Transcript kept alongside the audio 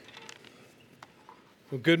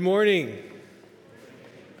Well, good morning.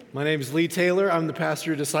 My name is Lee Taylor. I'm the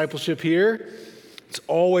pastor of discipleship here. It's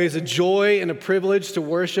always a joy and a privilege to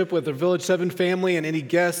worship with the Village 7 family and any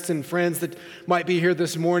guests and friends that might be here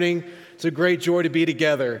this morning. It's a great joy to be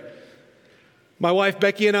together. My wife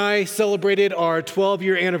Becky and I celebrated our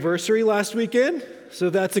 12-year anniversary last weekend, so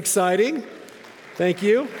that's exciting. Thank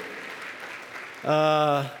you.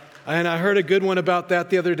 And I heard a good one about that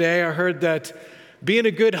the other day. I heard that being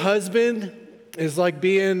a good husband is like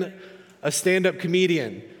being a stand-up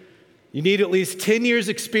comedian. You need at least 10 years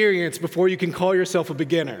experience before you can call yourself a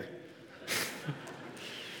beginner.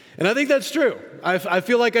 And I think that's true. I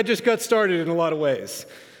feel like I just got started in a lot of ways.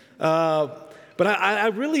 But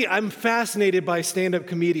I'm fascinated by stand-up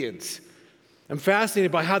comedians. I'm fascinated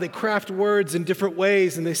by how they craft words in different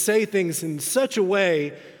ways and they say things in such a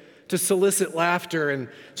way to solicit laughter. And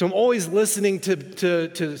so I'm always listening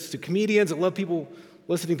to comedians. I love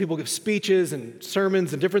listening to people give speeches and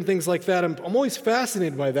sermons and different things like that. I'm always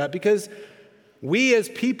fascinated by that because we as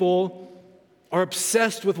people are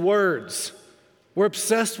obsessed with words. We're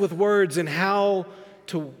obsessed with words and how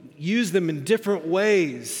to use them in different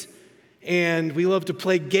ways. And we love to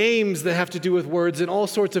play games that have to do with words and all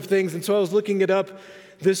sorts of things. And so I was looking it up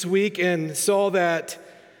this week and saw that,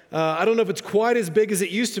 I don't know if it's quite as big as it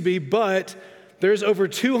used to be, but there's over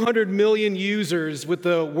 200 million users with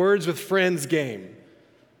the Words with Friends game.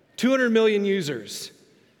 200 million users.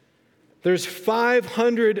 There's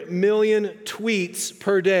 500 million tweets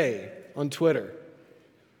per day on Twitter.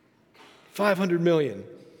 500 million.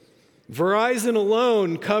 Verizon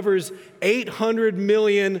alone covers 800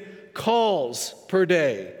 million calls per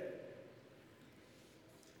day.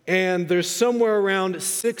 And there's somewhere around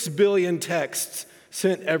 6 billion texts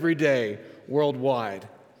sent every day worldwide.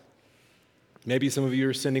 Maybe some of you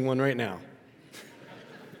are sending one right now.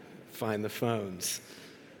 Find the phones.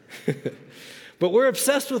 But we're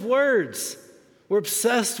obsessed with words. We're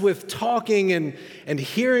obsessed with talking and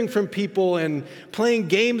hearing from people and playing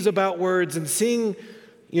games about words and seeing,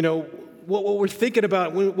 what we're thinking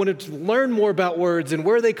about. We want to learn more about words and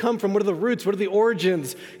where they come from. What are the roots? What are the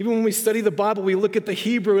origins? Even when we study the Bible, we look at the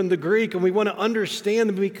Hebrew and the Greek and we want to understand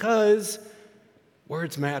them because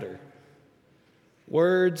words matter.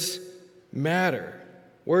 Words matter.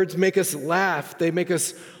 Words make us laugh. They make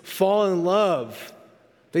us fall in love.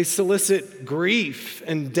 They solicit grief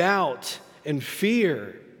and doubt and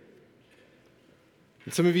fear.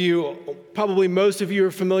 And some of you, probably most of you,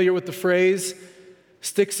 are familiar with the phrase,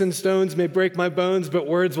 "Sticks and stones may break my bones, but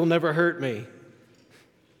words will never hurt me."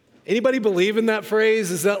 Anybody believe in that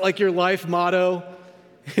phrase? Is that like your life motto?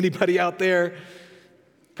 Anybody out there?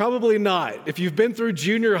 Probably not. If you've been through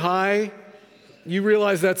junior high, you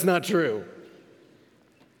realize that's not true.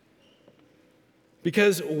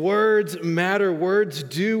 Because words matter, words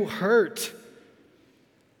do hurt.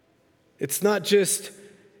 It's not just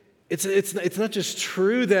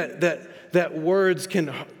true that words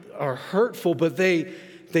are hurtful, but they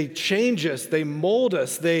change us, they mold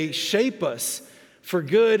us, they shape us for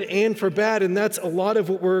good and for bad, and that's a lot of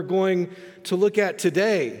what we're going to look at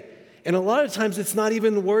today. And a lot of times it's not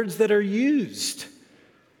even words that are used.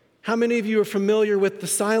 How many of you are familiar with the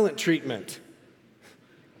silent treatment?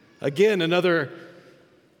 Again, another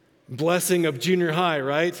blessing of junior high,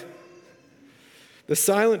 right? The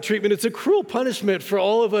silent treatment, it's a cruel punishment for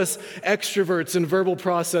all of us extroverts and verbal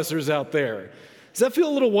processors out there. Does that feel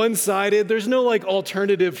a little one-sided? There's no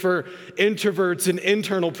alternative for introverts and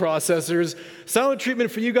internal processors. Silent treatment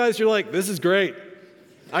for you guys, you're like, this is great.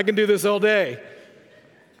 I can do this all day.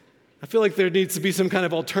 I feel like there needs to be some kind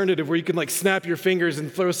of alternative where you can snap your fingers and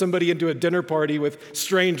throw somebody into a dinner party with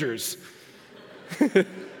strangers.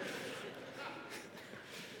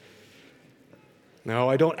 No,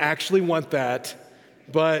 I don't actually want that,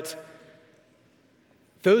 but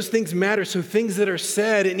those things matter. So things that are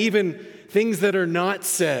said and even things that are not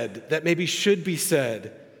said that maybe should be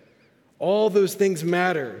said, all those things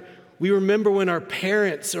matter. We remember when our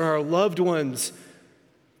parents or our loved ones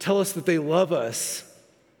tell us that they love us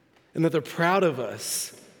and that they're proud of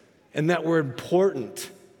us and that we're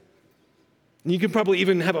important. And you can probably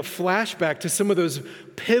even have a flashback to some of those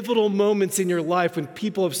pivotal moments in your life when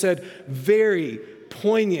people have said very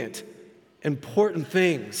poignant, important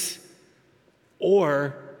things.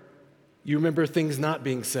 Or you remember things not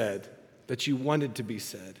being said that you wanted to be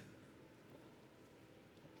said.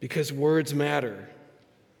 Because words matter.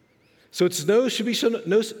 So it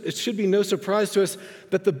should be no surprise to us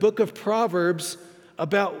that the book of Proverbs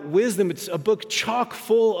about wisdom, it's a book chock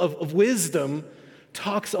full of wisdom,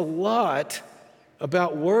 talks a lot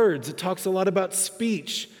about words. It talks a lot about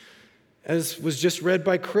speech, as was just read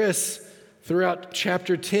by Chris throughout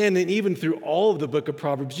chapter 10 and even through all of the book of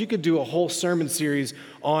Proverbs. You could do a whole sermon series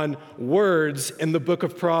on words in the book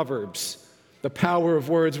of Proverbs, the power of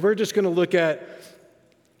words. We're just going to look at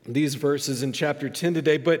these verses in chapter 10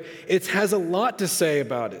 today, but it has a lot to say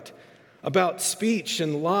about it, about speech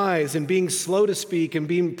and lies and being slow to speak and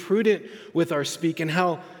being prudent with our speak and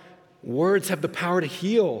how words have the power to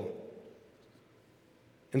heal.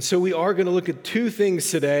 And so we are going to look at two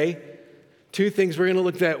things today. Two things. We're going to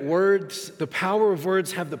look at words. The power of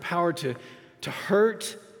words have the power to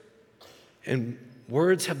hurt, and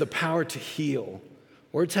words have the power to heal.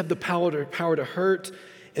 Words have the power to hurt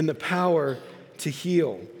and the power to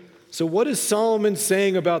heal. So what is Solomon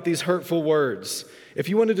saying about these hurtful words? If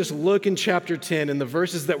you want to just look in chapter 10 in the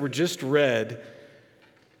verses that were just read,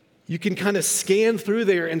 you can kind of scan through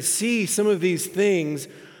there and see some of these things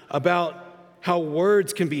about how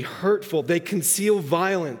words can be hurtful. They conceal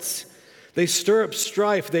violence. They stir up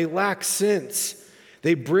strife. They lack sense.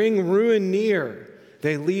 They bring ruin near.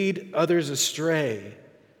 They lead others astray.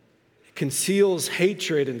 It conceals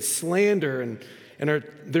hatred and slander, and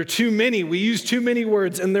they're too many. We use too many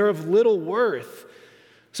words, and they're of little worth.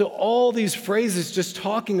 So all these phrases just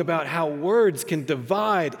talking about how words can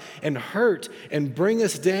divide and hurt and bring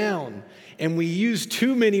us down. And we use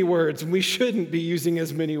too many words, and we shouldn't be using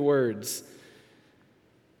as many words.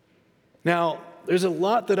 Now, there's a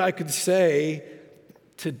lot that I could say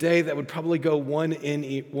today that would probably go one in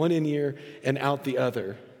ear and out the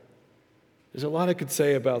other. There's a lot I could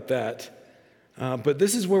say about that. But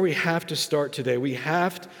this is where we have to start today. We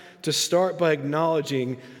have to start by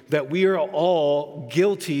acknowledging that we are all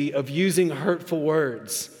guilty of using hurtful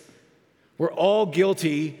words. We're all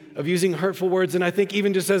guilty of using hurtful words, and I think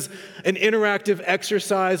even just as an interactive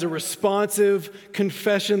exercise, a responsive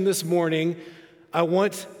confession this morning, I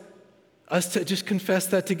want us to just confess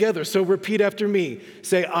that together. So repeat after me.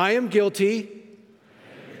 Say, I am guilty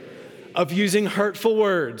of using hurtful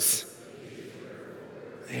words.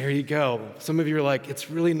 There you go. Some of you are like, it's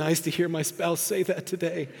really nice to hear my spouse say that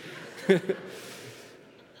today.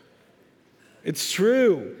 It's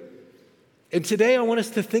true. And today I want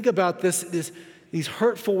us to think about these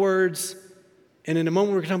hurtful words. And in a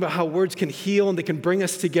moment, we're going to talk about how words can heal and they can bring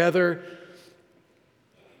us together.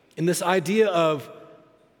 And this idea of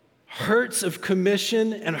hurts of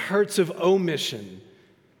commission and hurts of omission.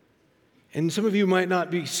 And some of you might not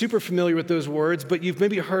be super familiar with those words, but you've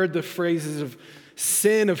maybe heard the phrases of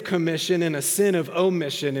sin of commission and a sin of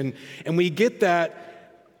omission. And we get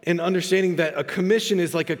that in understanding that a commission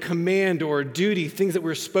is like a command or a duty, things that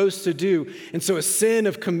we're supposed to do. And so a sin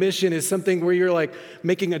of commission is something where you're like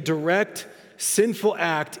making a direct sinful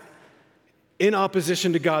act in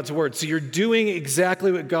opposition to God's word. So you're doing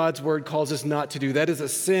exactly what God's word calls us not to do. That is a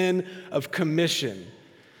sin of commission.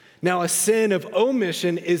 Now, a sin of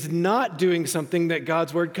omission is not doing something that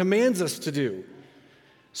God's word commands us to do.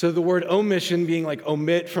 So the word omission being like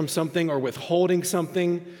omit from something or withholding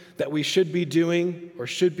something that we should be doing or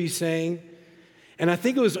should be saying. And I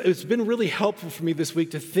think it's been really helpful for me this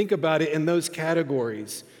week to think about it in those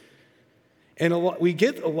categories. And we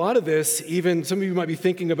get a lot of this, even some of you might be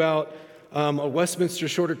thinking about a Westminster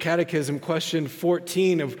Shorter Catechism, question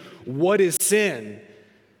 14 of what is sin?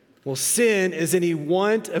 Well, sin is any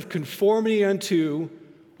want of conformity unto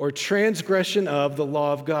or transgression of the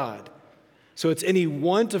law of God. So it's any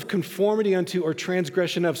want of conformity unto or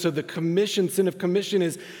transgression of. So the sin of commission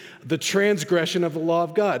is the transgression of the law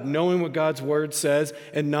of God, knowing what God's word says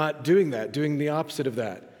and not doing that, doing the opposite of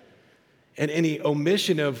that. And any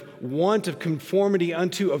omission of want of conformity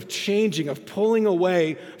unto, of changing, of pulling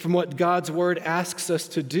away from what God's word asks us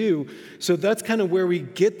to do. So that's kind of where we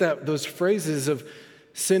get those phrases of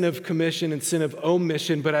sin of commission and sin of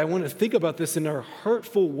omission. But I want to think about this in our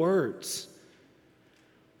hurtful words.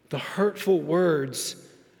 The hurtful words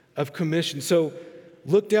of commission. So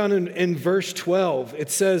look down in verse 12. It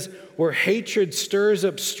says, where hatred stirs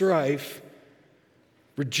up strife,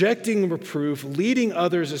 rejecting reproof, leading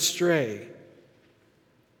others astray.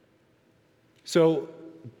 So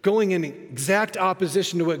going in exact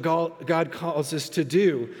opposition to what God calls us to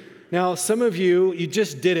do. Now, some of you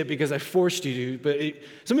just did it because I forced you to, but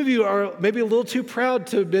some of you are maybe a little too proud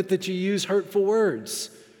to admit that you use hurtful words,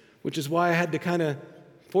 which is why I had to kind of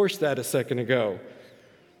force that a second ago.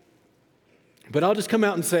 But I'll just come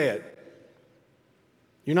out and say it.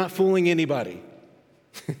 You're not fooling anybody.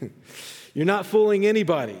 You're not fooling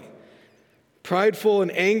anybody. Prideful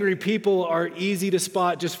and angry people are easy to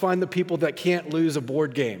spot. Just find the people that can't lose a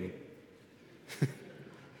board game.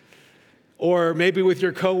 Or maybe with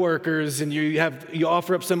your coworkers and you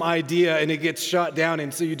offer up some idea and it gets shot down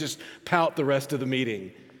and so you just pout the rest of the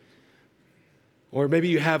meeting. Or maybe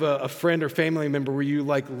you have a friend or family member where you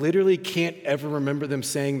like literally can't ever remember them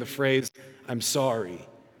saying the phrase, "I'm sorry."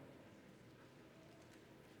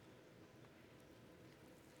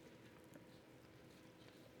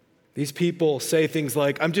 These people say things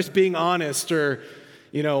like, "I'm just being honest," or,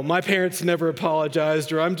 "My parents never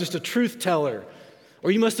apologized," or "I'm just a truth teller,"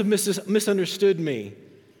 or "You must have misunderstood me."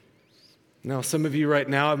 Now, some of you right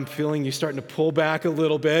now, I'm feeling you starting to pull back a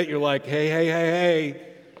little bit. You're like, hey,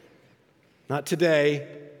 not today.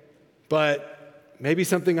 But maybe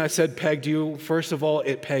something I said pegged you. First of all,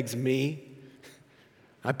 it pegs me.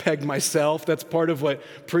 I pegged myself. That's part of what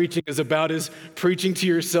preaching is about, is preaching to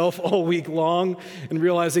yourself all week long and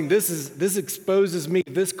realizing this exposes me,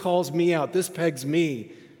 this calls me out, this pegs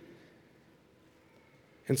me.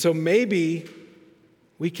 And so maybe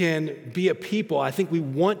we can be a people, I think we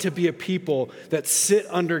want to be a people that sit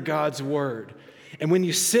under God's word. And when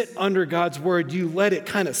you sit under God's word, you let it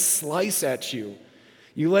kind of slice at you.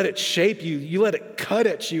 You let it shape you. You let it cut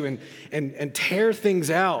at you and tear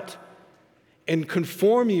things out and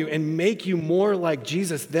conform you and make you more like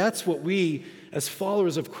Jesus. That's what we, as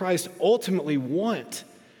followers of Christ, ultimately want.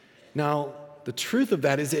 Now, the truth of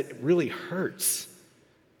that is it really hurts.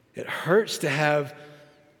 It hurts to have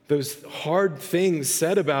those hard things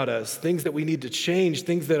said about us, things that we need to change,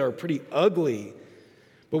 things that are pretty ugly.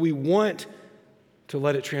 But we want to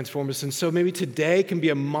let it transform us. And so maybe today can be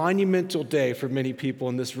a monumental day for many people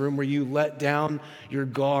in this room where you let down your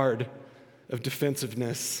guard of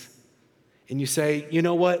defensive-ness. And you say, you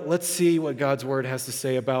know what? Let's see what God's word has to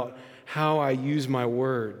say about how I use my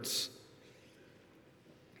words.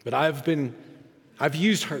 But I've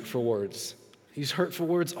used hurtful words. I use hurtful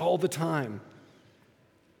words all the time.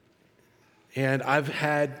 And I've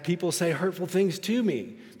had people say hurtful things to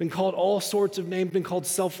me. Been called all sorts of names, been called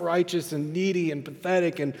self-righteous and needy and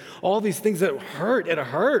pathetic and all these things that hurt. It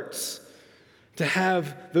hurts to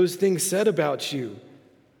have those things said about you.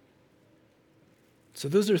 So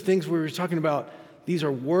those are things where we're talking about, these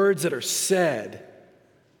are words that are said,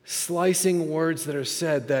 slicing words that are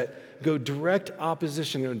said that go direct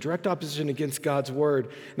opposition against God's word.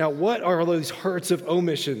 Now, what are all those hurts of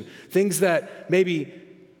omission? Things that maybe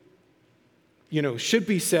should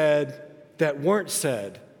be said that weren't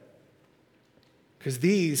said. Because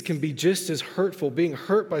these can be just as hurtful, being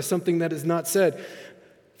hurt by something that is not said.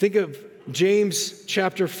 Think of James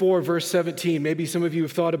chapter 4, verse 17. Maybe some of you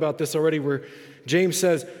have thought about this already, where James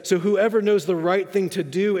says, "So whoever knows the right thing to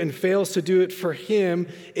do and fails to do it, for him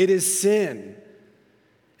it is sin."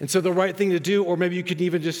 And so the right thing to do, or maybe you could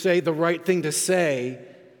even just say the right thing to say,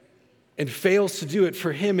 and fails to do it,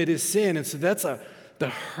 for him it is sin. And so that's the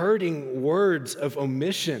hurting words of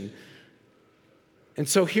omission. And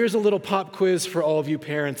so here's a little pop quiz for all of you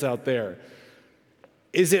parents out there.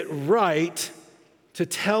 Is it right to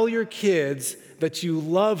tell your kids that you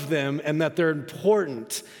love them and that they're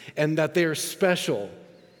important and that they're special?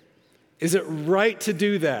 Is it right to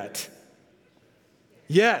do that?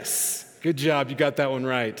 Yes. Good job. You got that one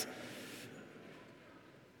right.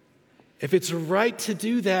 If it's right to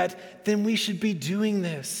do that, then we should be doing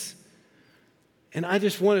this. And I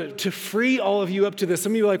just wanted to free all of you up to this.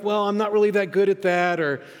 Some of you are like, well, I'm not really that good at that,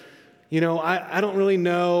 or, I don't really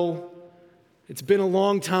know. It's been a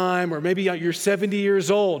long time, or maybe you're 70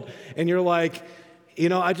 years old, and you're like,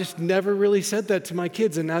 I just never really said that to my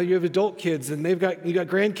kids, and now you have adult kids, and you got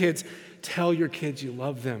grandkids. Tell your kids you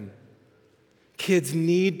love them. Kids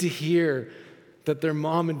need to hear that their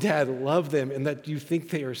mom and dad love them and that you think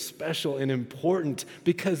they are special and important,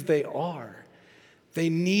 because they are. They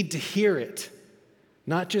need to hear it.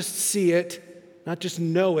 Not just see it, not just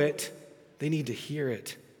know it, they need to hear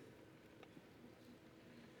it.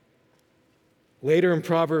 Later in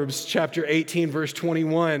Proverbs chapter 18, verse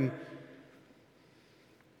 21,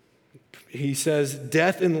 he says,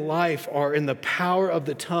 "Death and life are in the power of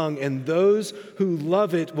the tongue, and those who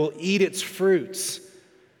love it will eat its fruits."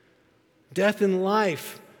 Death and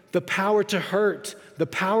life, the power to hurt, the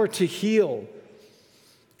power to heal.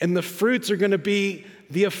 And the fruits are going to be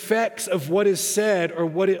the effects of what is said or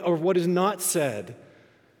what is not said.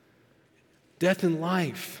 Death and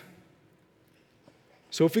life.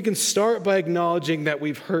 So if we can start by acknowledging that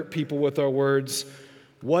we've hurt people with our words,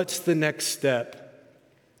 what's the next step?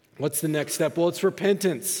 What's the next step? Well, it's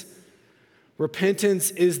repentance.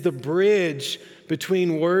 Repentance is the bridge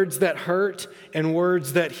between words that hurt and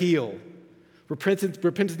words that heal. Repentance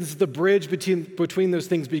is the bridge between those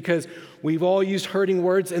things, because we've all used hurting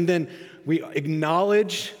words, and then we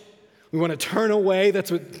acknowledge, we want to turn away.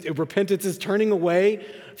 That's what repentance is, turning away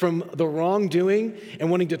from the wrongdoing and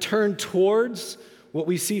wanting to turn towards what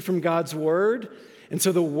we see from God's word. And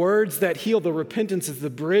so the words that heal, the repentance, is the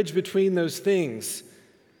bridge between those things.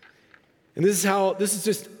 And this is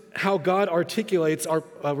just how God articulates our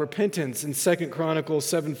repentance in 2 Chronicles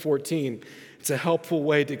 7:14. It's a helpful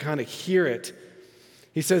way to kind of hear it.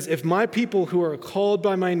 He says, if my people who are called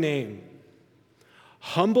by my name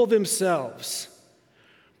humble themselves,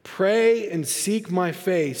 pray and seek my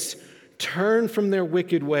face, turn from their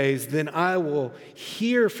wicked ways, then I will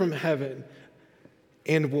hear from heaven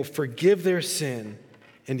and will forgive their sin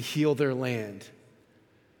and heal their land.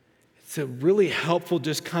 It's a really helpful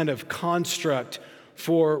just kind of construct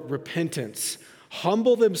for repentance.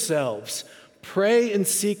 Humble themselves, pray and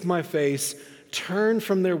seek my face, turn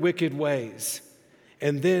from their wicked ways,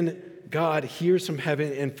 and then God hears from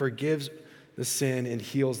heaven and forgives the sin and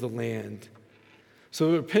heals the land.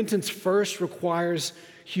 So repentance first requires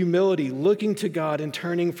humility, looking to God and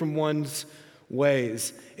turning from one's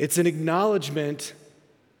ways. It's an acknowledgement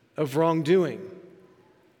of wrongdoing.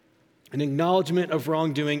 An acknowledgement of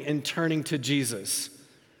wrongdoing and turning to Jesus.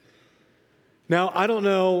 Now, I don't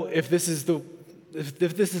know if this is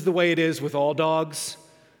the way it is with all dogs,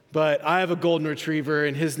 but I have a golden retriever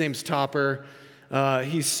and his name's Topper.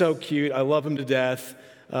 He's so cute. I love him to death.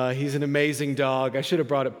 He's an amazing dog. I should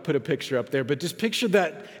have put a picture up there, but just picture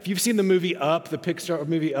that. If you've seen the movie Up, the Pixar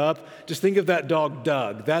movie Up, just think of that dog,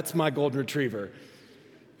 Doug. That's my golden retriever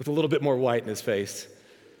with a little bit more white in his face.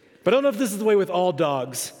 But I don't know if this is the way with all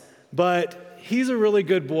dogs, but he's a really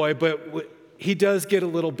good boy, but he does get a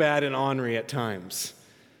little bad and ornery at times.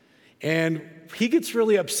 And he gets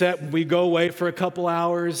really upset when we go away for a couple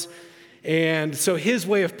hours. And so his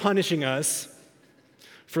way of punishing us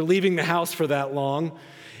for leaving the house for that long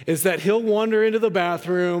is that he'll wander into the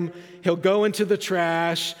bathroom, he'll go into the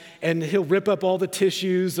trash, and he'll rip up all the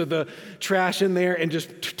tissues of the trash in there and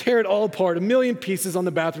just tear it all apart, a million pieces on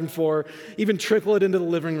the bathroom floor, even trickle it into the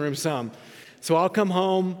living room some. So I'll come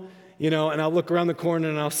home, and I'll look around the corner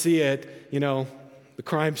and I'll see it, the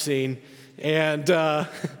crime scene. And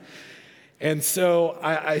so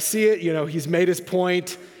I see it, he's made his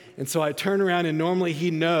point. And so I turn around and normally he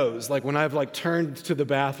knows, like when I've turned to the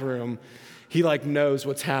bathroom, he knows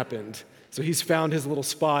what's happened. So he's found his little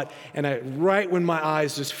spot. And right when my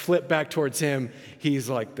eyes just flip back towards him, he's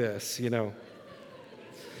like this,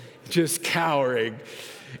 just cowering.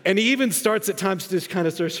 And he even starts at times to just kind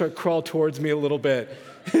of start crawl towards me a little bit.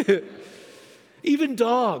 Even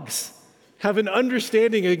dogs have an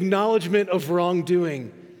understanding, an acknowledgement of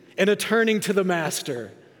wrongdoing and a turning to the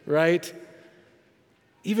master, right?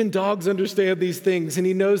 Even dogs understand these things, and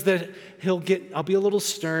he knows that I'll be a little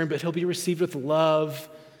stern, but he'll be received with love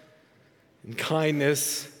and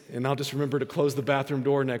kindness, and I'll just remember to close the bathroom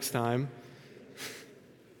door next time.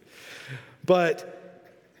 But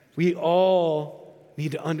we all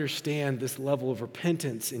need to understand this level of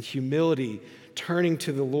repentance and humility, turning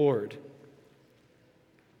to the Lord.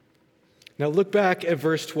 Now look back at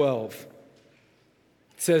verse 12.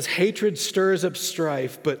 It says, hatred stirs up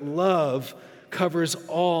strife, but love covers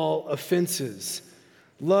all offenses.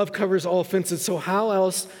 Love covers all offenses. So how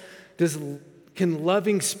else can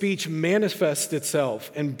loving speech manifest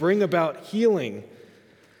itself and bring about healing?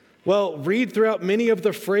 Well, read throughout many of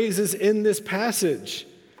the phrases in this passage.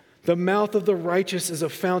 The mouth of the righteous is a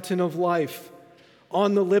fountain of life.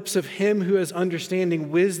 On the lips of him who has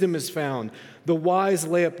understanding, wisdom is found. The wise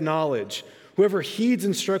lay up knowledge. Whoever heeds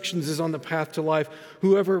instructions is on the path to life.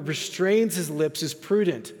 Whoever restrains his lips is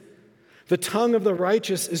prudent. The tongue of the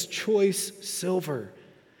righteous is choice silver,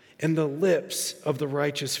 and the lips of the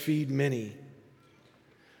righteous feed many.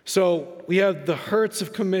 So we have the hurts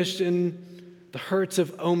of commission, the hurts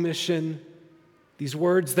of omission, these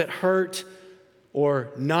words that hurt,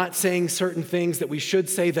 or not saying certain things that we should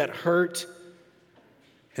say that hurt.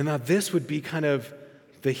 And now this would be kind of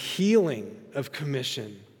the healing of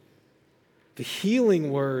commission, the healing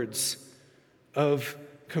words of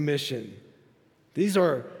commission. These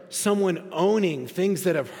are someone owning things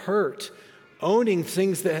that have hurt, owning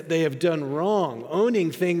things that they have done wrong,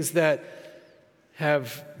 owning things that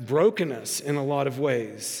have broken us in a lot of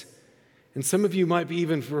ways. And some of you might be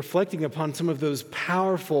even reflecting upon some of those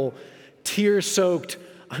powerful, tear-soaked,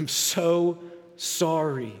 I'm so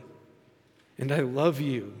sorry, and I love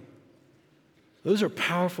you. Those are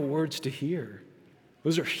powerful words to hear.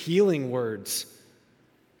 Those are healing words.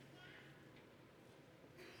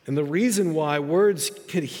 And the reason why words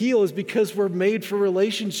can heal is because we're made for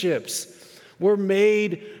relationships. We're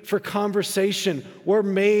made for conversation. We're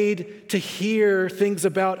made to hear things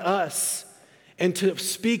about us and to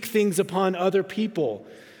speak things upon other people.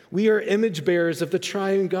 We are image bearers of the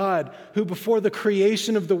triune God, who before the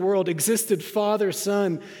creation of the world existed Father,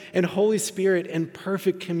 Son, and Holy Spirit in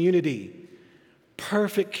perfect community.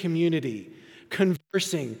 perfect community,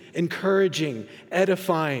 conversing, encouraging,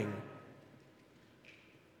 edifying.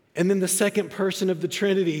 And then the second person of the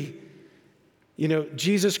Trinity,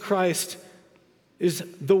 Jesus Christ is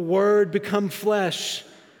the Word become flesh.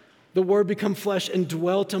 The Word become flesh and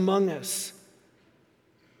dwelt among us.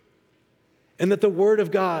 And that the Word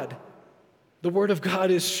of God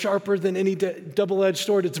is sharper than any double-edged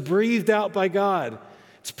sword. It's breathed out by God.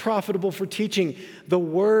 It's profitable for teaching. The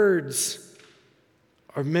words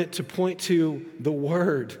are meant to point to the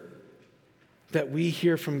Word that we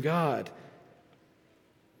hear from God.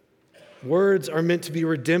 Words are meant to be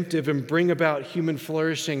redemptive and bring about human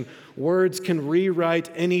flourishing. Words can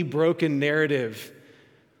rewrite any broken narrative.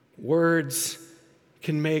 Words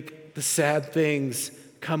can make the sad things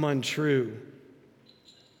come untrue.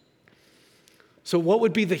 So what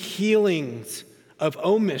would be the healings of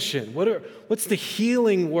omission? What's the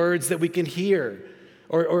healing words that we can hear?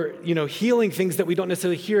 Or healing things that we don't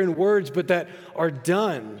necessarily hear in words, but that are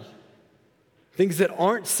done. Things that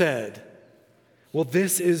aren't said. Well,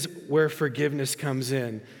 this is where forgiveness comes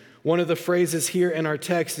in. One of the phrases here in our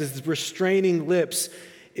text is restraining lips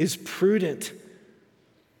is prudent.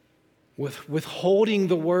 Withholding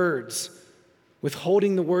the words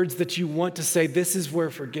that you want to say. This is where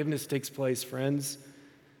forgiveness takes place, friends.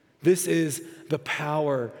 This is the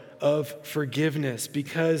power of forgiveness,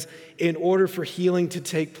 because in order for healing to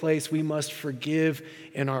take place, we must forgive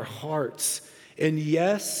in our hearts. And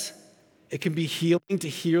yes, it can be healing to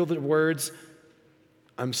hear the words,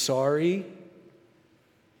 I'm sorry,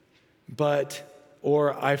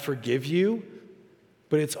 or I forgive you,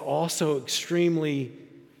 but it's also extremely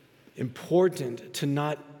important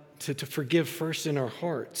to forgive first in our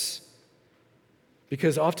hearts.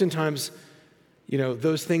 Because oftentimes,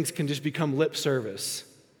 those things can just become lip service.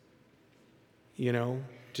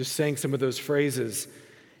 Just saying some of those phrases.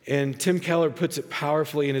 And Tim Keller puts it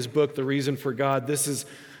powerfully in his book, The Reason for God. I'm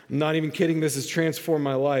not even kidding, this has transformed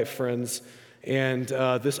my life, friends. And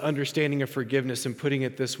this understanding of forgiveness and putting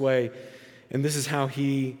it this way. And this is how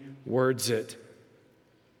he words it.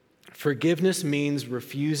 Forgiveness means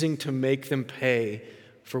refusing to make them pay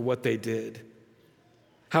for what they did.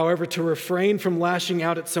 However, to refrain from lashing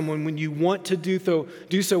out at someone when you want to do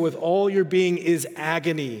so with all your being is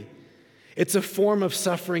agony. It's a form of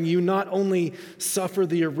suffering. You not only suffer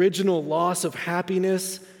the original loss of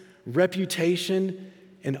happiness, reputation,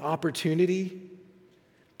 and opportunity,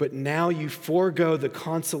 but now you forego the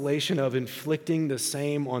consolation of inflicting the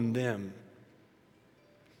same on them.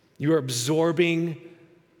 You are absorbing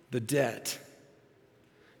the debt,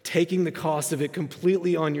 taking the cost of it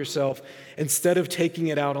completely on yourself instead of taking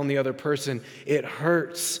it out on the other person. It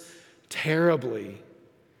hurts terribly.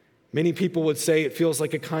 Many people would say it feels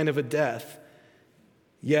like a kind of a death.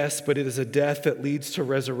 Yes, but it is a death that leads to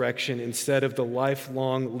resurrection instead of the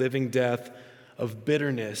lifelong living death of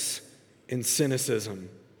bitterness and cynicism.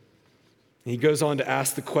 And he goes on to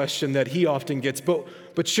ask the question that he often gets,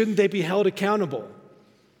 but shouldn't they be held accountable?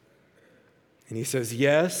 And he says,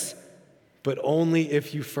 yes, but only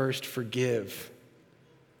if you first forgive.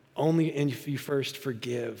 Only if you first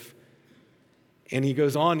forgive. And he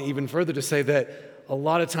goes on even further to say that a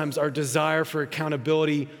lot of times our desire for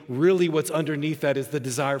accountability, really what's underneath that is the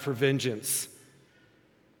desire for vengeance.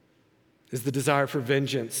 Has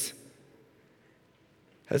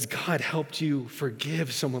God helped you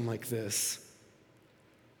forgive someone like this?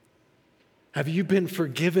 Have you been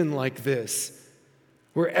forgiven like this?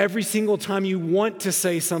 Where every single time you want to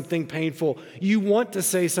say something painful, you want to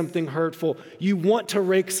say something hurtful, you want to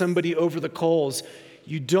rake somebody over the coals,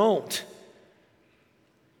 you don't.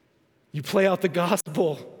 You play out the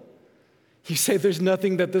gospel. You say, there's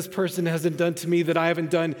nothing that this person hasn't done to me that I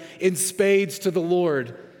haven't done in spades to the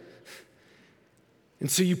Lord.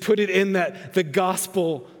 And so you put it in the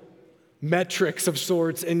gospel metrics of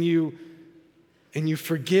sorts, and you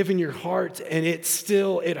forgive in your heart, and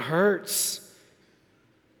it hurts.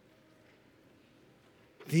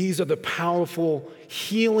 These are the powerful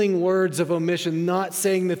healing words of omission, not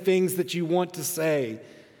saying the things that you want to say,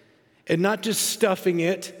 and not just stuffing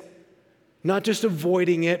it, not just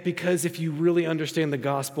avoiding it, because if you really understand the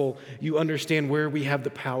gospel, you understand where we have the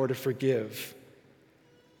power to forgive.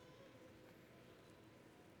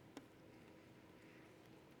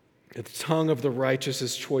 The tongue of the righteous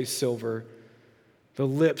is choice silver. The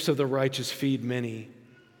lips of the righteous feed many.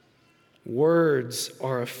 Words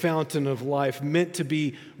are a fountain of life, meant to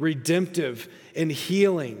be redemptive and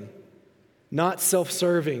healing, not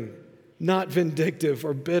self-serving, not vindictive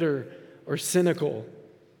or bitter or cynical.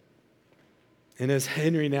 And as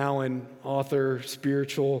Henry Nouwen, author,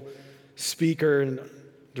 spiritual speaker, and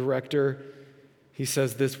director, He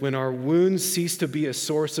says this: when our wounds cease to be a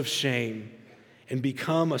source of shame and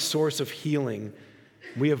become a source of healing,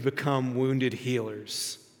 we have become wounded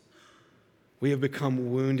healers. We have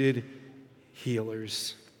become wounded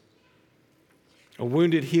healers. A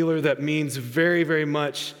wounded healer that means very, very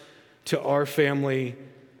much to our family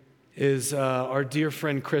is our dear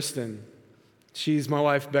friend Kristen. She's my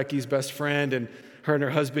wife Becky's best friend, and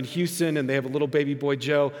her husband Houston, and they have a little baby boy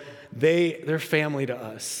Joe. They're family to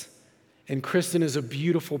us. And Kristen is a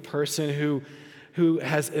beautiful person who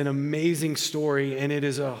has an amazing story, and it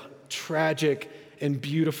is a tragic and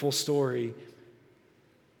beautiful story.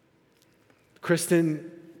 Kristen,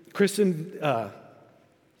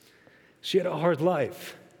 she had a hard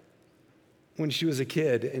life when she was a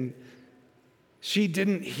kid, and she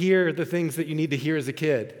didn't hear the things that you need to hear as a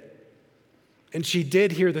kid. And she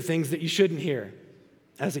did hear the things that you shouldn't hear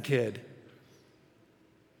as a kid.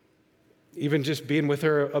 Even just being with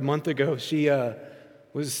her a month ago, she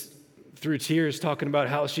was through tears talking about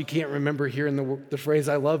how she can't remember hearing the phrase,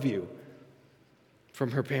 "I love you,"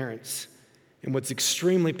 from her parents. And what's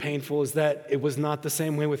extremely painful is that it was not the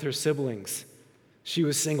same way with her siblings. She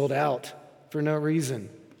was singled out for no reason.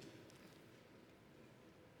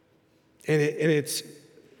 And it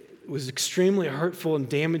was extremely hurtful and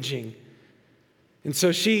damaging. And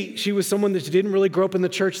so she was someone that didn't really grow up in the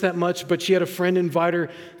church that much, but she had a friend invite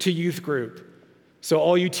her to youth group. So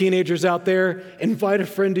all you teenagers out there, invite a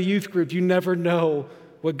friend to youth group. You never know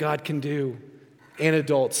what God can do. And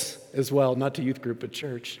adults as well, not to youth group, but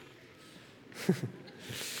church.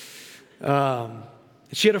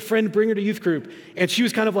 She had a friend bring her to youth group, and she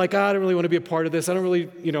was kind of like, I don't really want to be a part of this. I don't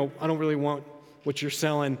really want what you're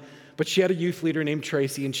selling. But she had a youth leader named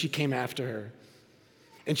Tracy, and she came after her.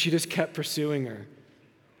 And she just kept pursuing her.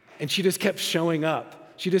 And she just kept showing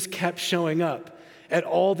up. She just kept showing up at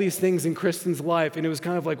all these things in Kristen's life. And it was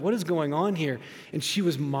kind of like, what is going on here? And she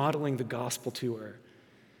was modeling the gospel to her.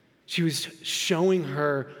 She was showing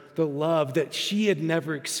her the love that she had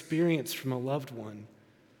never experienced from a loved one.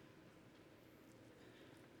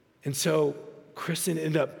 And so Kristen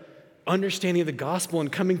ended up understanding the gospel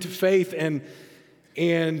and coming to faith, and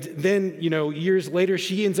then, years later,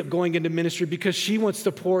 she ends up going into ministry because she wants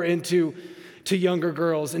to pour into younger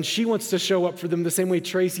girls, and she wants to show up for them the same way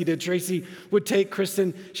Tracy did. Tracy would take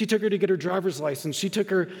Kristen, she took her to get her driver's license. She took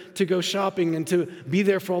her to go shopping and to be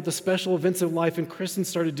there for all the special events of life, and Kristen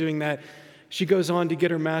started doing that. She goes on to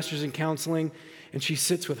get her master's in counseling, and she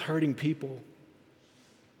sits with hurting people.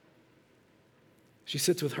 She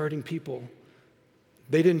sits with hurting people.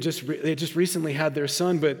 They just recently had their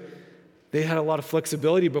son, but they had a lot of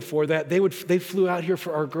flexibility before that. They flew out here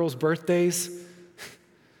for our girls' birthdays,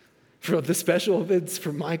 for the special events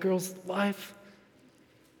for my girl's life,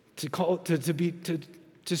 to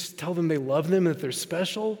just tell them they love them and that they're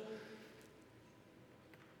special.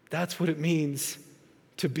 That's what it means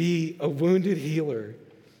to be a wounded healer,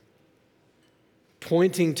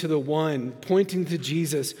 pointing to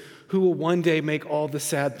Jesus, who will one day make all the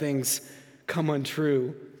sad things come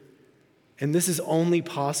untrue. And this is only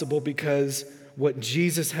possible because what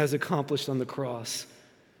Jesus has accomplished on the cross.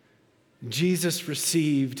 Jesus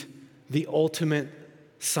received the ultimate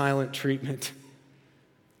silent treatment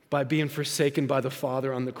by being forsaken by the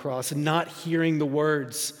Father on the cross and not hearing the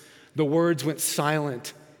words. The words went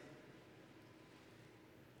silent.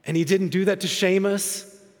 And he didn't do that to shame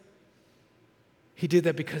us. He did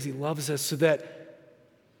that because he loves us, so that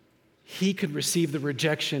he could receive the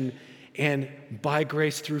rejection, and by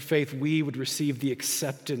grace through faith, we would receive the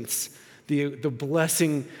acceptance, the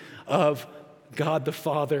blessing of God the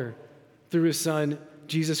Father through his Son,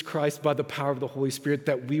 Jesus Christ, by the power of the Holy Spirit,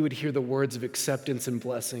 that we would hear the words of acceptance and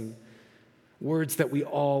blessing, words that we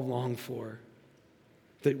all long for,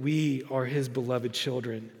 that we are his beloved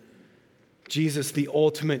children. Jesus, the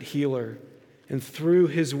ultimate healer, and through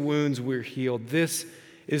his wounds we're healed. This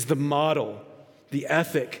is the model, the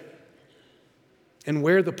ethic, and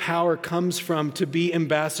where the power comes from to be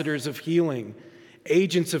ambassadors of healing,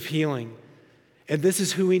 agents of healing. And this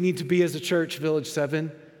is who we need to be as a church, Village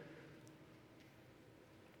 7.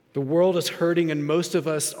 The world is hurting, and most of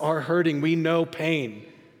us are hurting. We know pain.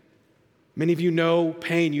 Many of you know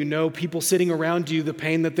pain. You know people sitting around you, the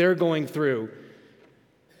pain that they're going through.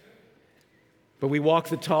 But we walk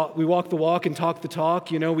the walk and talk the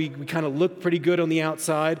talk. We kind of look pretty good on the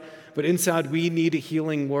outside, but inside we need a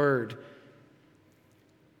healing word,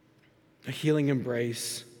 a healing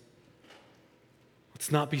embrace.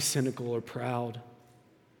 Let's not be cynical or proud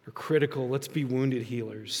or critical. Let's be wounded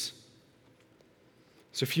healers.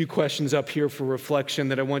 So a few questions up here for reflection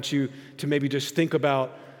that I want you to maybe just think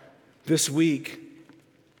about this week.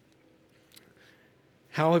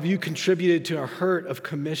 How have you contributed to a hurt of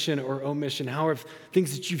commission or omission? How have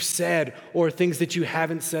things that you've said or things that you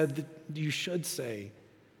haven't said that you should say?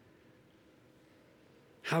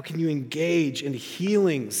 How can you engage in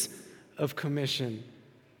healings of commission,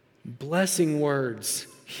 blessing words,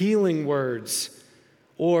 healing words,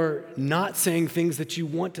 or not saying things that you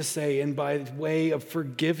want to say, and by way of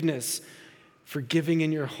forgiveness, forgiving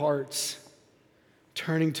in your hearts,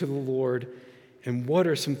 turning to the Lord? And what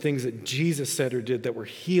are some things that Jesus said or did that were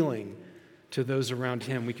healing to those around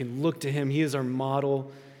him? We can look to him. He is our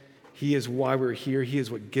model. He is why we're here. He is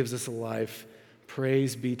what gives us a life.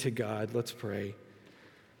 Praise be to God. Let's pray.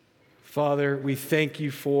 Father, we thank you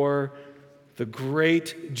for the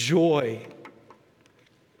great joy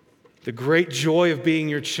of being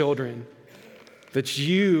your children, that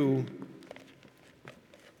you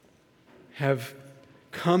have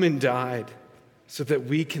come and died so that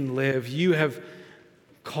we can live. You have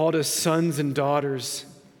called us sons and daughters.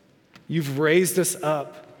 You've raised us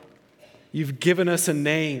up. You've given us a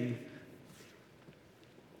name.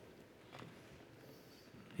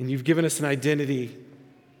 And you've given us an identity.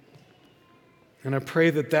 And I pray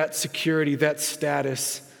that that security, that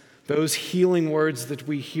status, those healing words that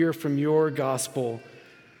we hear from your gospel,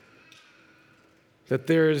 that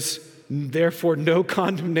there is therefore no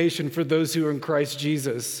condemnation for those who are in Christ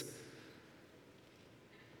Jesus,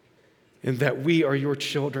 and that we are your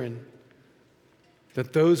children,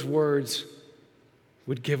 that those words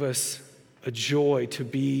would give us a joy to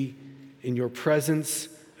be in your presence,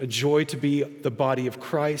 a joy to be the body of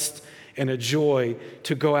Christ, and a joy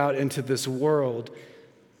to go out into this world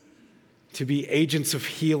to be agents of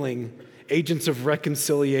healing, agents of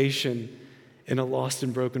reconciliation in a lost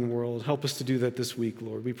and broken world. Help us to do that this week,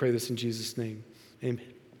 Lord. We pray this in Jesus' name.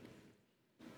 Amen.